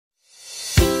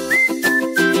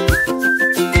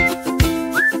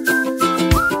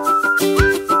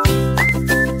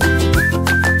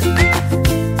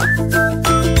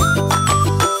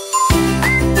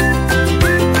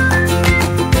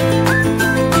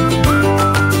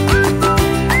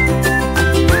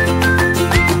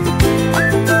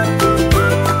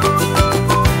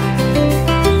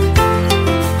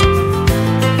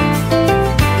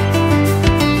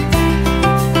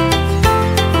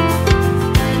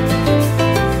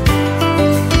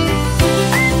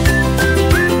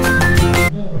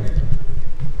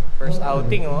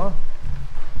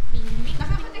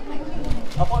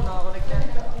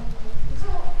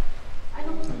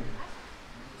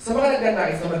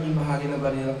maging bahagi ng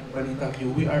Balitang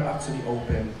Q, we are actually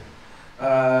open.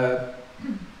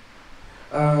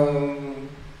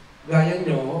 Gaya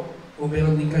nyo, kung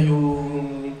meron din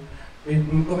kayong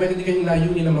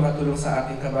layunin na makatulong sa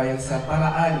ating kabayan sa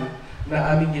paraan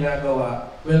na aming ginagawa,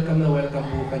 welcome na welcome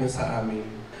po kayo sa amin.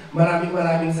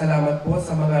 Maraming salamat po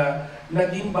sa mga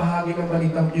naging bahagi ng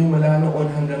Balitang Q mula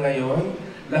noon hanggang ngayon.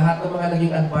 Lahat ng mga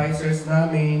naging advisors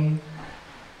namin,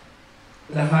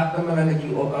 lahat ng mga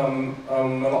naging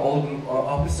mga old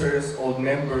officers, old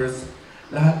members,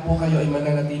 lahat po kayo ay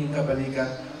mananatiling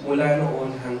kabalikat mula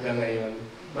noon hanggang ngayon.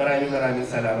 Maraming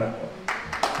salamat po.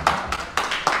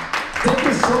 Thank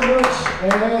you so much,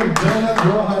 and Jonah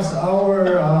Rojas,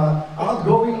 our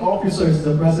outgoing officers,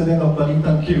 the president of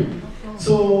Balitang Q.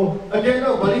 So, again,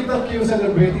 Balitang Q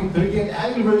celebrating 30th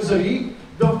anniversary,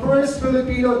 the first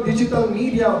Filipino digital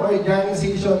media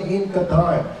organization in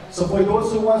Qatar. So, for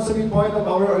those who want to be part of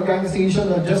our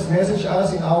organization, just message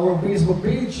us in our Facebook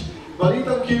page,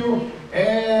 Balitang Q,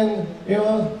 and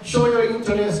show your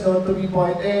interest to be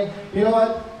part. And you know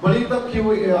what, Balitang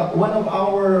Q, one of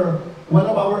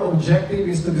our objective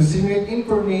is to disseminate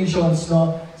informations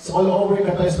all over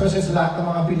Qatar, especially sa lahat ng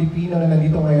mga Pilipino na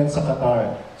nandito ngayon sa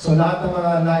Qatar. So lahat ng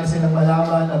mga nais nilang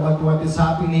malaman about what is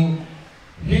happening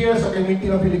here sa community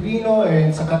ng Pilipino and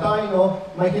sa Qatar,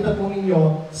 makikita po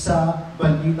ninyo sa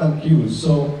Balitang Q.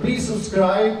 So please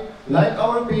subscribe, like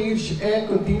our page, and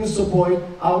continue to support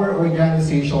our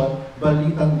organization,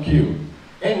 Balitang Q.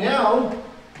 And now,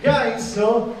 guys,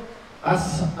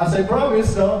 as I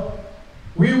promised,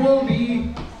 we will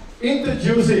be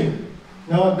introducing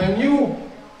the new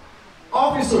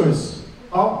officers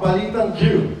of Balitang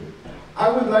Q. I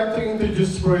would like to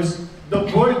introduce first the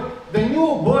new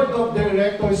board of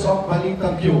directors of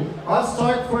Balitang Q. I'll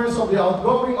start first of the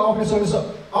outgoing officers,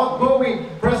 outgoing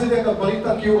president of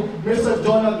Balitang Q, Mr.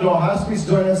 Jonah Rojas. Please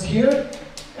join us here.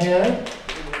 And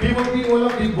he will be one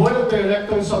of the board of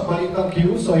directors of Balitang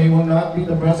Q, so he will not be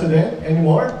the president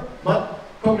anymore. But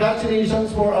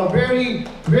congratulations for a very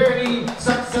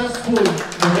successful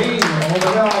reign.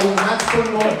 Yung master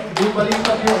mo, yung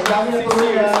Balitang Q, ang dami na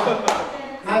tuloyan,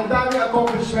 ang dami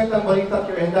accomplishment ng Balitang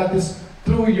Q, and that is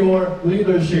through your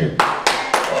leadership.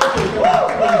 Okay,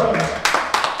 congratulations.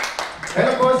 And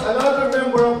of course, another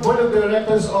member of board of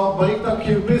directors of Balitang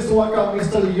Q, please welcome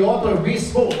Mr. Leotor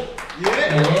Bispo.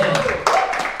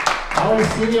 Our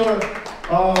senior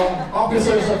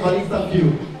officers of Balitang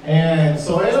Q. And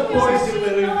so, and of course, kasi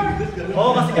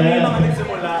kami yung mga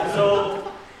nagsimula. So,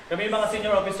 kami yung mga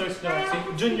senior officers nyo,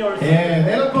 juniors. And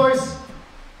of course,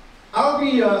 I'll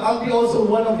be also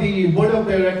one of the board of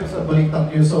directors of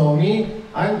Balitang Q. So me,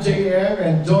 I'm JM,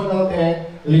 and Jonald and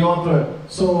Leotor.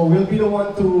 So we'll be the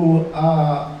one to,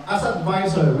 as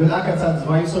advisor, we'll act as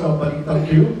advisor of Balitang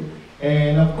Q.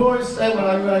 And of course,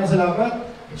 maraming salamat,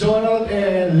 Jonald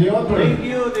and Leotor. Thank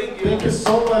you. Thank you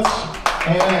so much.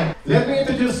 And let me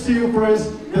introduce to you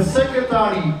first the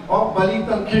secretary of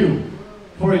Balitang Q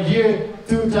for year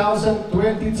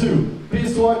 2022.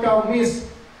 Please welcome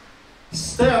Miss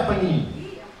Stephanie.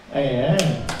 Ayan.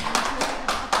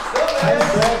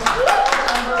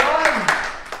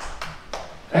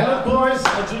 And of course,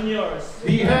 juniors,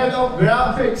 the head of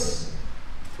graphics,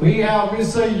 we have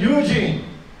Mr. Eugene.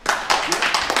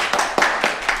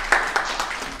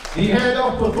 The head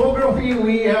of photography,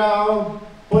 we have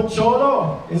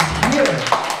Pocholo is here.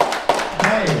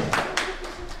 Hi.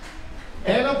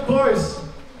 And of course,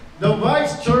 the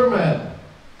vice chairman,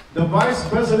 the vice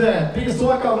president, please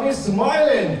welcome Miss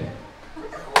Marlon.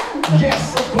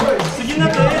 Yes, of course. Sige na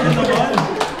tayo naman.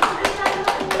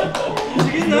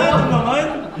 Sige na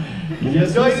naman.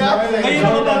 Yes, Miss Marlon.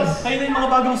 Kayo na yung mga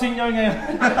bagong senior ngayon.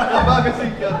 Bagong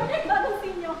senior.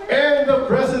 And the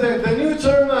president, the new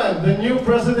chairman, the new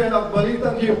president of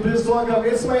Balitang Q, please welcome.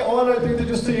 It's my honor to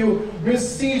introduce to you Miss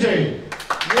CJ.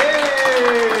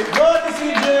 Yay! Go to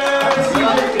CJ!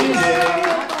 CJ, please.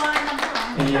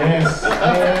 Yes.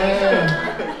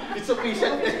 It's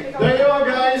official. There you are,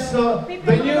 guys.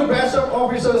 The new batch of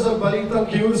officers of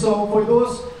Balitang Q. So for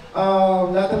those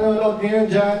lahat na nanonood ngayon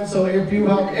dyan, so if you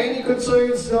have any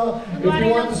concerns, if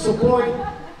you want to support,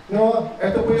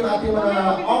 ito po yung ating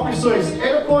mga officers.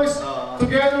 And of course,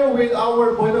 together with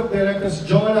our board of directors,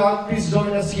 Jonah, please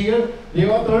join us here.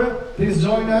 Leotor, please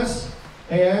join us.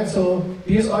 And so,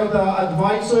 these are the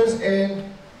advisors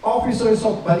and officers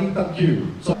of Balitang Q.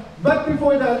 So, but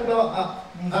before that,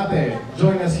 ate,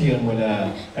 join us here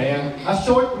muna. Ayan, a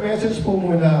short message po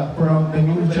muna from the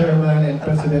new chairman and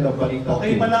president of Balitang Q.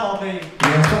 Okay pala, okay.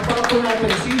 Yes, pagpapag po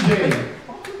natin, CJ.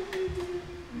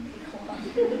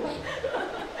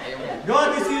 Go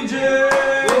to CJ!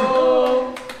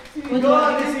 Go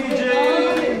to CJ!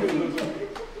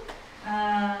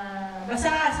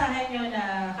 asahan nyo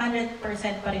na 100%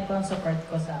 pa rin po ang support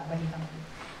ko sa Balitang Q.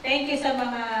 Thank you sa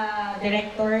mga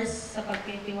directors sa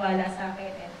pagtitiwala sa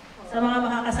akin. And sa mga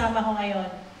makakasama ko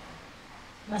ngayon,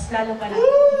 mas lalo pa lang.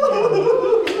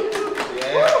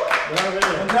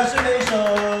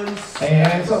 Congratulations!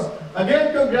 And so,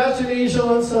 again,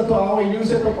 congratulations to our new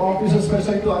set of officers,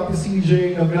 especially to Ate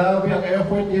CJ. Grabe ang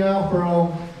effort niya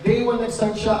from day 1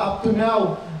 nag-start siya up to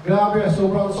now. Grabe,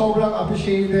 sobrang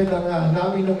appreciated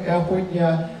namin ng effort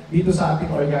niya dito sa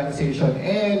ating organization.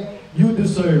 And you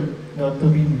deserve to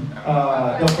be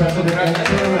the president and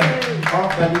chairman of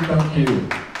Balitang Q.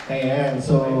 Ayan,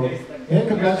 so,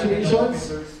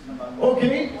 congratulations.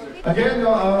 Okay, again,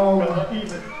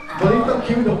 Balitang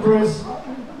Q, the first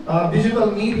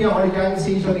digital media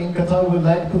organization in Qatar, would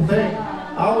like to thank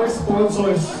our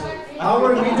sponsors,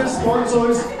 our major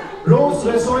sponsors. Rose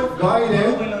Resort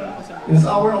Garden is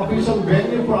our official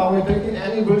venue for our 13th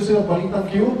anniversary of Balitang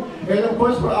Q. And of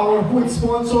course, for our food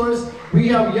sponsors, we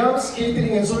have Yams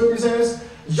Catering and Services,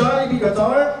 Jollibee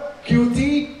Qatar,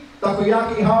 Qtea,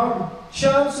 Takoyaki Hub,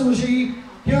 Siam Sushi,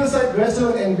 Hillside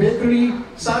Restaurant and Bakery,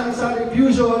 Sari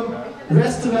Fusion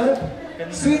Restaurant,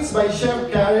 Sweets by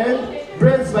Chef Karen,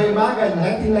 Breads by Maga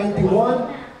 1991,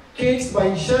 Cakes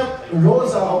by Chef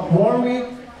Roza Warwick,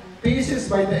 Pieces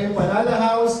by the Empanada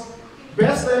House,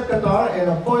 Best Life Qatar,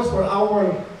 and of course for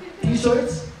our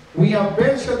t-shirts, we have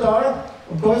Bench Qatar.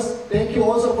 Of course, thank you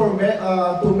also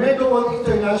to Megaworld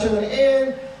International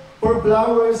and for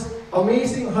flowers,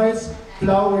 Amazing Hearts,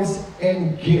 Flowers,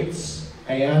 and Gifts.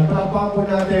 Ayan, palakpakan po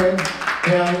natin.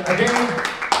 And again,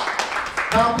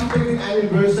 happy 13th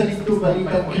anniversary to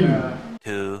Balitang Q.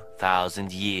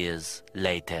 2,000 years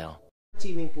later.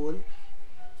 Swimming pool.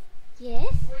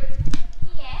 Yes?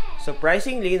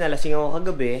 Surprisingly, nalasing ako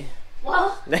kagabi.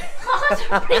 Wow!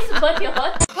 Nakaka-surprise ba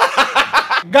yun?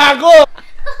 Gago!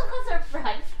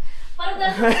 Nakaka-surprise? Parang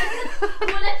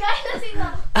gulat ka na sino.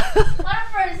 Parang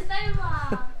first time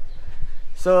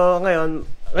So, ngayon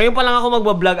pa lang ako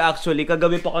magbablog actually.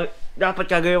 Dapat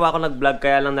kagabi ako nag-vlog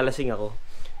kaya lang nalasing ako.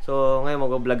 So, ngayon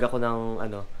magbablog ako ng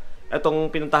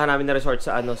etong pinuntahan namin na resort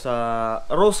sa sa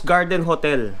Rose Garden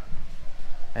Hotel.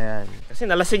 Ayan. Kasi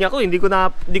nalasing ako, hindi ko na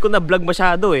vlog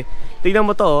masyado eh. Tingnan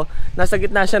mo to, nasa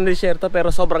gitna siya ng desierto pero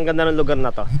sobrang ganda ng lugar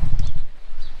na to.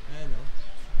 Ayan oh.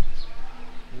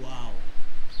 Wow.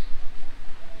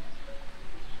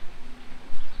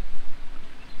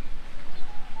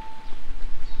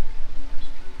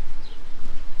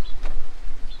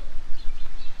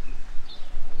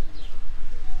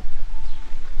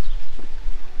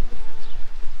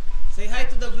 Say hi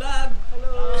to the vlog.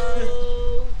 Hello.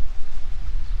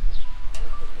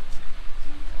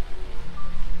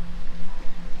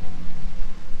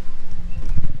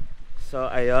 So,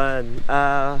 ayun.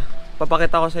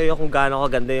 Papakita ko sa iyo kung gaano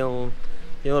kaganda yung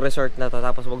resort na to.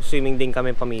 Tapos mag-swimming din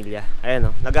kami pamilya.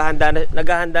 Ayun,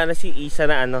 naghahanda na si Isa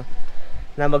na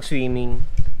na mag-swimming.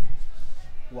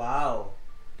 Wow.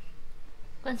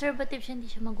 Conservative siya,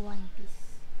 hindi siya mag-one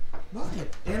piece.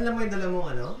 Bakit? Ayan lang mo yung dala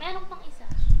mong Meron pang isa.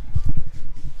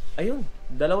 Ayun,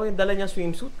 dalawa yung dala niya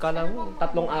swimsuit. Kala mo,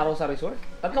 3 araw sa resort?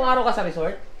 3 araw ka sa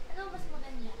resort? Ano mas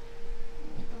maganda?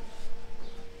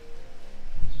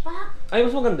 Pak! Ay,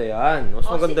 mas maganda yan. Mas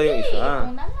maganda yung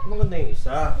isa. Mas maganda yung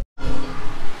isa.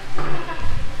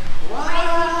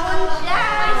 Wow!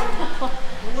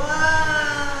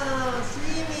 Wow!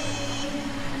 Swimming!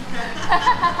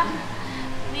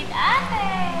 With ate!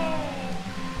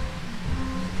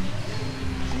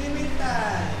 Swimming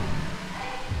time!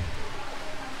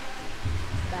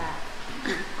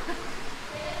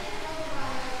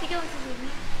 Ikaw sa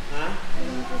swimming? Ha?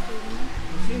 Ikaw sa swimming?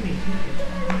 Swimming.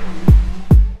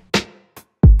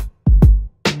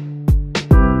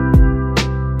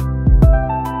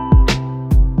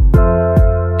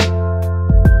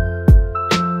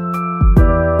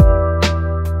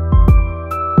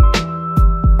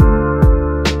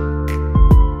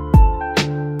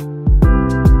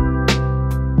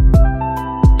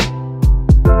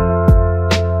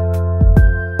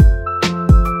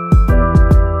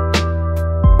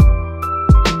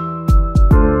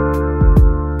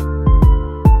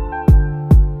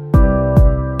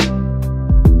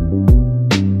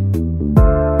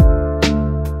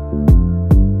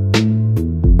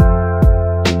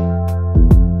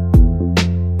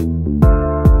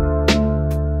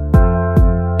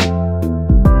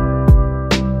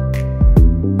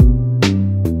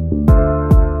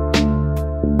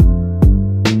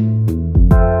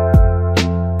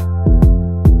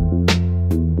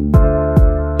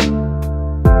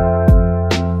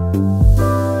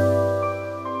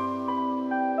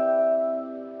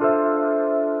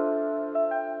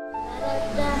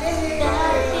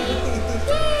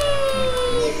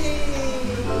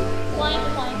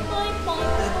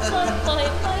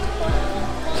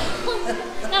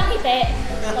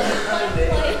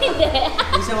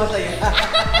 Hindi siya masaya.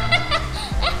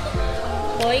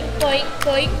 Poink, poink,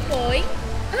 poink, poink.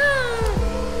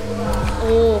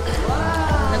 Oh,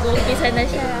 nag-uumpisa na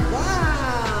siya.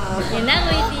 Wow! Yan na,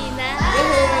 ngiti na.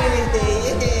 Yay!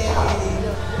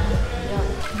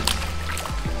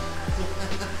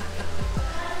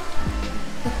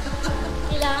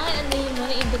 Kailangan ano yun mo,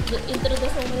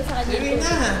 introduce mo muna sa kanya. Sige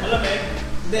na! Malamig.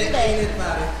 Hindi, init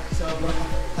pare. Sobrang.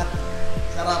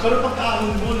 Sarap. Pero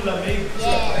pagkaahon mo, lamig.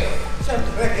 Yes.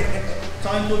 Siyempre.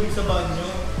 Tsaka yung tubig sa banyo.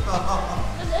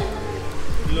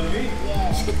 Lamig.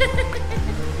 Yes.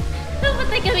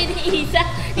 Napatay kami ni Isa.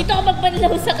 Dito ako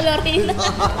magbanlaw sa chlorine.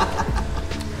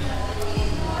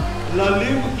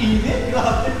 Lalim, init,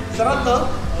 grabe. Sarap to?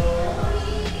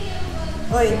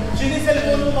 Hoy. Sino yung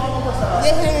cellphone mo makapapasa?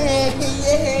 Yay!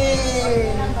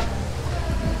 Yay!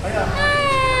 Kaya.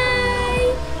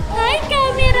 Hi! Hi,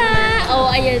 camera! Oh,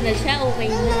 ayan na siya.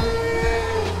 Okay na.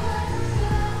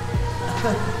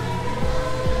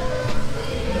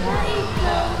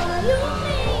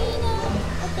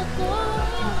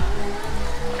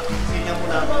 Sinya mo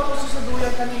lang. Ako sa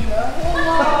duyan kanina.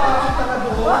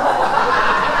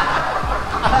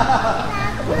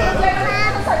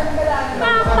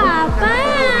 Papa!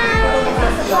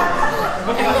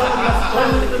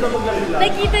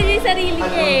 Nakita niya yung sarili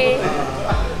niya eh.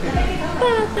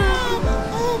 Papa!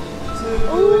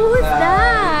 Oh, who's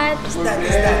that? Is that you?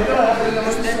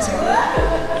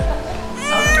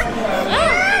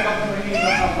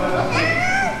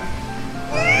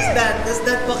 Is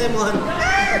that Pokemon?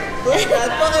 Who's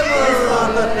that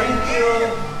Pokemon? Thank you.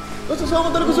 Oh,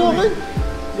 sasama talaga sa akin.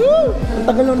 Woo! Ang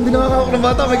tagal na hindi nakakawak ng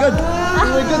bata. Oh my God!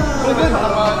 Oh my God! Oh my God!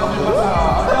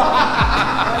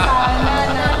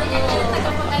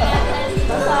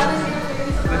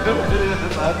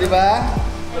 Diba?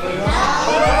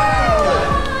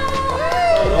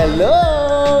 Hello!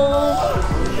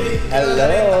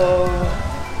 Hello!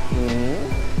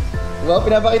 Wow,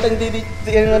 pinapakita yung titi.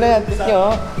 Ano na yan? Tit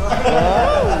nyo?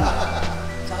 Wow!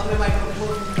 Saka may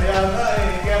microphone. Kaya nga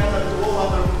eh. Kaya mo nagtuo.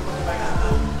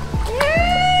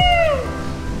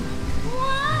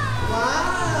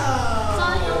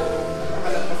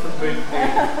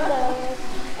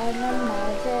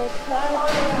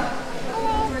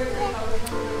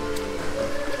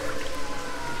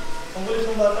 Ang gulis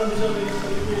ng bata, hindi siya bilis sa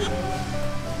libig.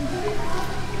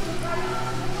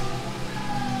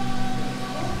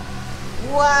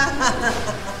 Wow!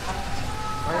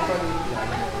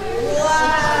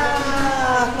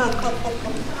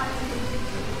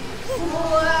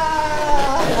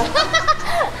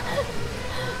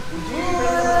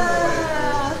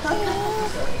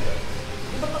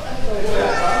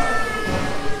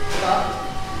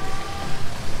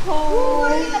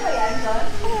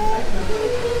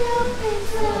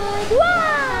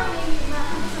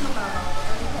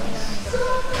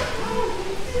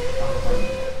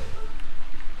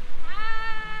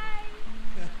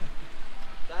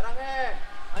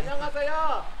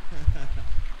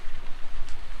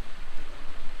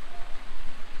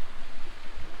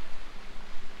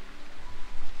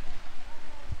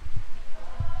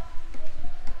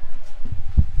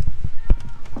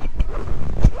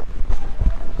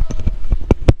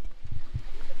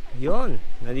 Yun,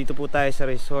 nandito po tayo sa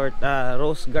resort,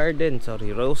 Rose Garden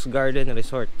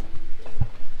Resort.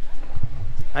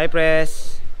 Hi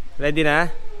Press, ready na?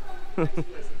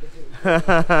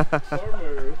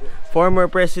 Former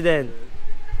President.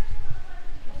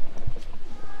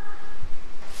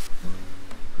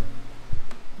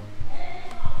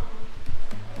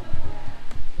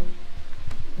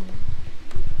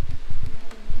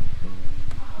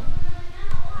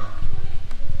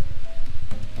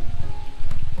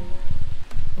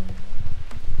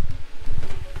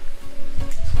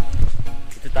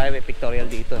 Tayo may pictorial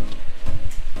dito.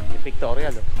 May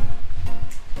pictorial oh.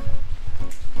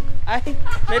 Ay,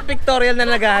 may pictorial na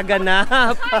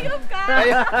nagaganap.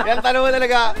 Yan tanong mo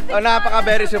talaga, napaka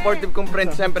very supportive kong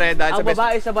friend siyempre dahil Ang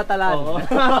babae sa Batalan.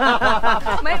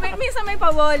 Minsan may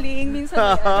pa-walling, minsan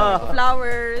may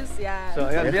flowers, yan. So,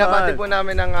 ayun, binabati po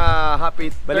namin ng happy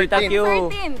Balitang Q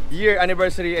 13th year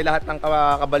anniversary lahat ng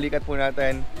kabalikat po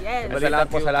natin. Yes.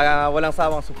 Salamat po sa walang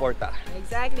sawang suporta.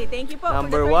 Exactly. Thank you po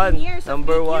Number for the 13 one. years of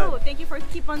Number BQ. one. Thank you for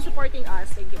keep on supporting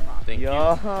us. Thank you po. Thank you.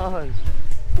 Yan.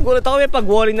 Gulat ako may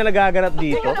pag-walling na nagaganap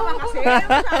dito. Ikaw naman kasi,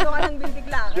 masyado ka ng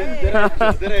bibigla.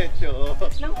 Diretso.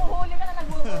 Nanghuhuli ka na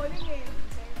naghuhuling eh.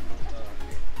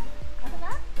 Ano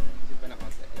na?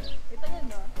 Ito yun,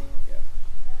 no?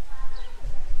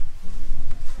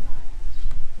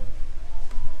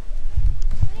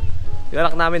 Yung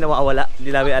anak namin nawawala.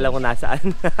 Hindi namin alam kung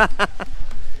nasaan.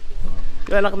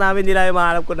 Yung anak namin hindi namin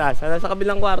mahanap kung nasaan. Nasa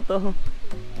kabilang kwarto.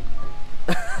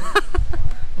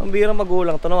 Ang bira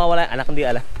magulang to, nawawala yung anak, hindi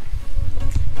alam.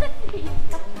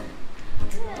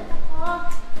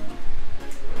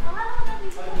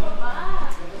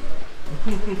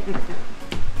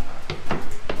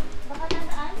 Baka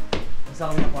nasaan? Isa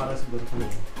kami na para siguro kami.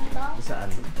 Ito? Saan?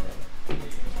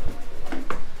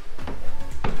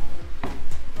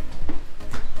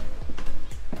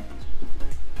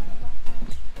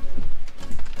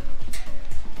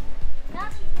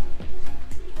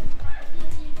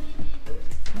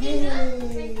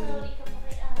 Yay!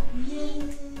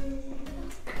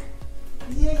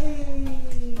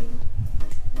 Yay!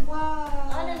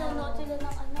 Wow! Nanonood sila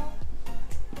ng ano?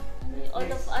 All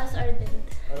of us are dead.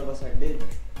 Ano ba, sir? Dead?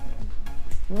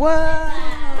 Wow!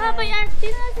 Papa, yan.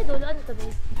 Sino na si Dulo? Ano to,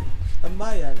 babe?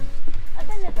 Tambayan.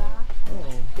 Talaga?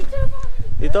 Oo. Picture mo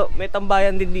kami. Dito, may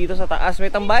tambayan din dito sa taas.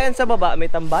 May tambayan sa baba, may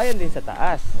tambayan din sa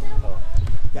taas. Oh.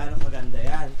 Gano'ng maganda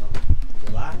yan. Oh.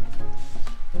 Diba?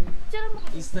 Picture mo kami.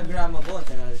 Instagramable.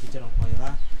 Teka, picture ko kayo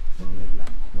ha. Vlog lang.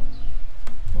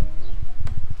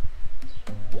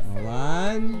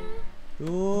 1,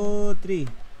 2, 3.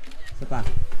 Isa pa.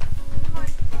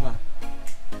 Isa pa.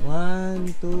 1,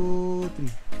 2, 3.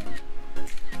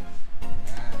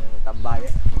 Ayan, may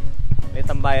tambayan. May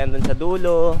tambayan dun sa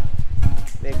dulo.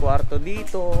 May kwarto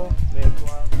dito. May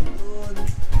kwarto dun.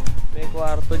 May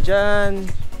kwarto dyan.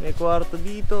 May kwarto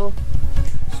dito.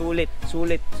 Sulit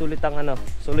ang ano.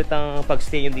 Sulit ang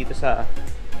pagstay nyo dito sa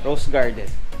Rose Garden.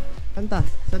 Kanta,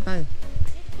 saan tayo?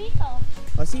 Dito.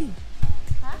 O, sige.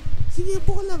 Ha? Sige,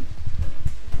 upo ka lang.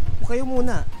 Upo kayo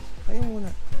muna. Kayo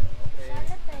muna.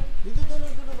 Salat eh. Dito,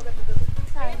 maganda dito.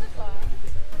 Saan? Dito.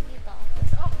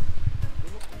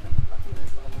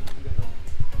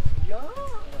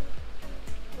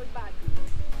 Full body.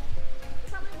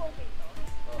 Kasama yung bouquet to?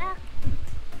 Nak.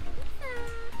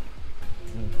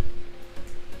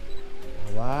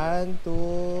 1,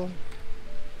 2.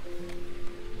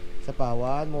 Isa pa,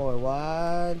 1 more.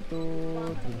 1, 2, 3.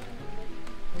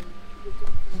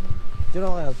 Diyan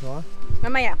ako kayo, so ha?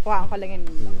 Mamaya, kuhaan ko lang yun.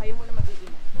 Kayo muna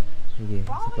mag-iina. Sige,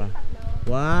 isa pa.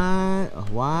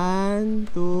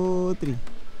 1, 2, 3.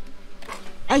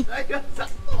 Ay!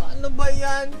 Sakto! Ano ba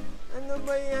yan? Ano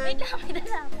ba yan? Wait lang, may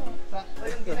dala ako. Sakto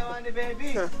yung ginawa ni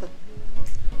baby.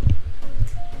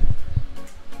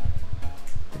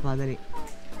 Isa pa, dali.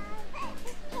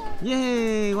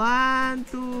 Yay! 1,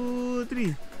 2,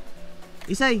 3.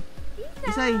 Isay!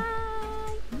 Isay!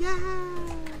 Yeah!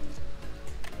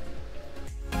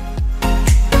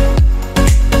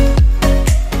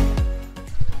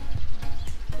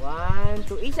 One,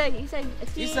 two, isay!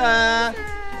 Isa!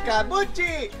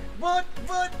 Kabuchi! But,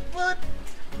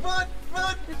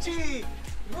 chi!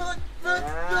 But,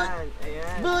 Ayan,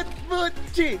 ayan.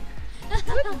 chi!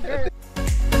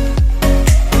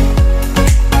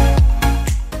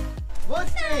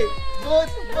 Buchi!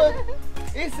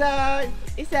 Isay!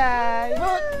 Isay!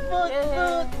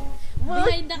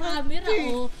 Behind the camera,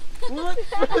 oh.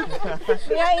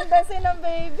 Behind the scene ng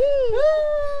baby.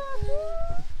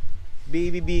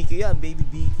 Baby BQ yan, baby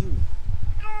BQ.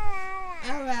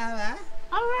 Awawa!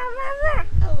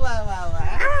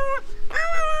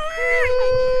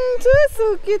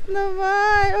 So cute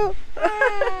naman. Oh.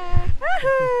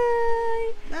 Hi.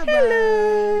 Hello.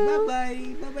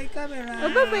 Bye-bye camera!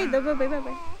 Oh, bye-bye daw.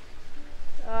 Bye-bye.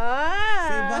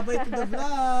 Say bye-bye to the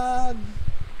vlog!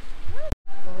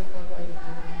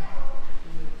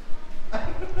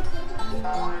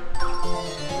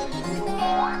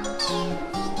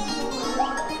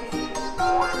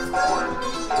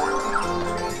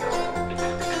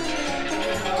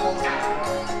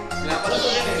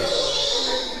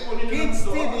 Kids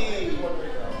TV!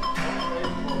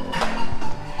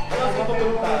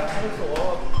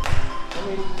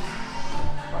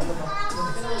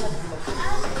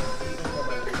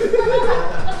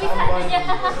 Kabisado niya.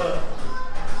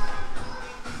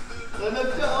 Sunod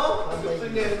siya, oh!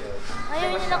 Gusto niya.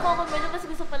 Ayaw niya na kukumelo, mas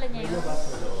gusto pala niya yun.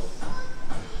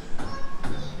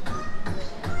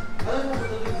 Ano mo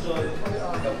gusto din, John?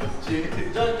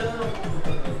 John, ano mo?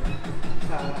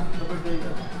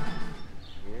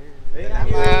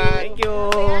 Thank you!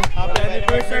 Happy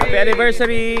anniversary! Happy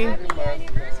anniversary!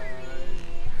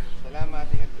 Salamat,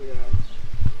 ingat kuya.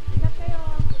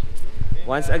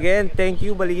 Once again, thank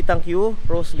you Balitang Q,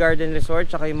 Rose Garden Resort,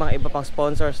 tsaka yung mga iba pang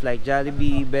sponsors like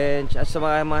Jollibee, Bench, at sa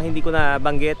mga hindi ko na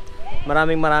banggit.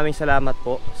 Maraming salamat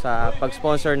po sa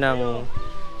pag-sponsor ng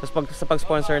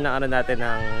pag-sponsor ng ano natin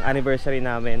ng anniversary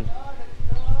namin.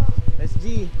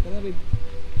 SG, tara babe.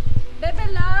 Bebe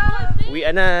love. Uwi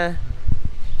na.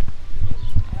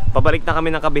 Pabalik na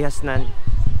kami ng Kabihasnan.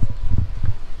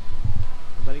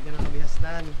 Pabalik na ng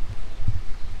Kabihasnan.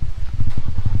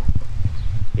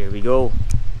 Here we go.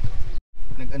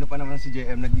 Nag-ano pa naman si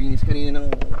JM, naglinis kanina ng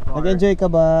car. Nag-enjoy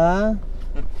ka ba?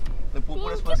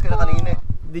 Nagpupunas-punas ka na kanina.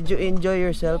 Did you enjoy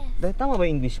yourself? Tama ba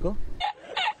yung English ko?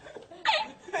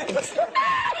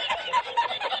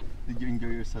 Did you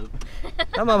enjoy yourself?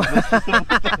 Tama ba?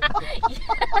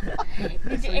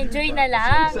 Did you enjoy na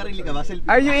lang? Sarili ka ba?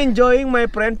 Are you enjoying, my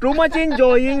friend? Too much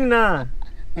enjoying na.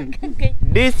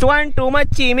 This one too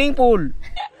much swimming pool.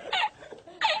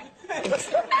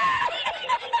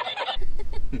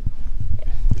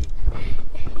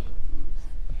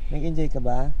 Nag-enjoy ka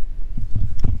ba?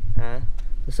 Ha?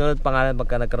 Susunod pangalan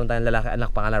pagka nagkaroon tayong lalaki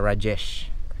anak, pangalan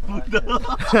Rajesh.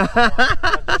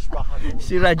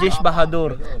 Si Rajesh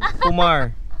Bahadur.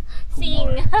 Kumar.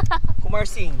 Sing. Kumar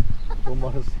Singh.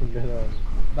 Kumar Singh, gano'n.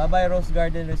 Bye-bye Rose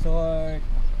Garden Resort.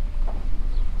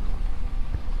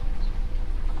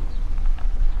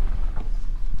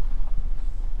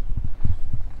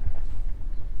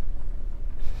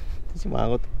 Si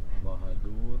Mangot.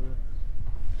 Bahadur.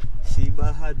 Si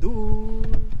Bahadur.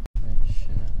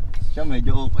 Siya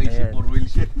medyo okay si Ayan. 4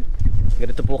 wheels siya.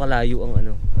 Ganito po kalayo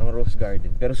ang ang Rose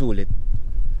Garden, pero sulit.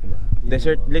 Diba?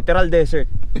 Desert, literal desert.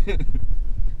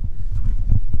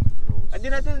 Hindi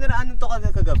natin naraanan to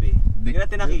kagabi. Hindi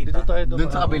natin nakita. Dito tayo Doon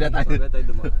sa kabila tayo.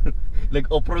 dumaan. Like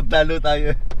off-road talo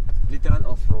tayo. Literal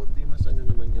off-road. Di mas ano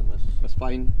naman yun, mas Mas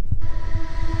fine.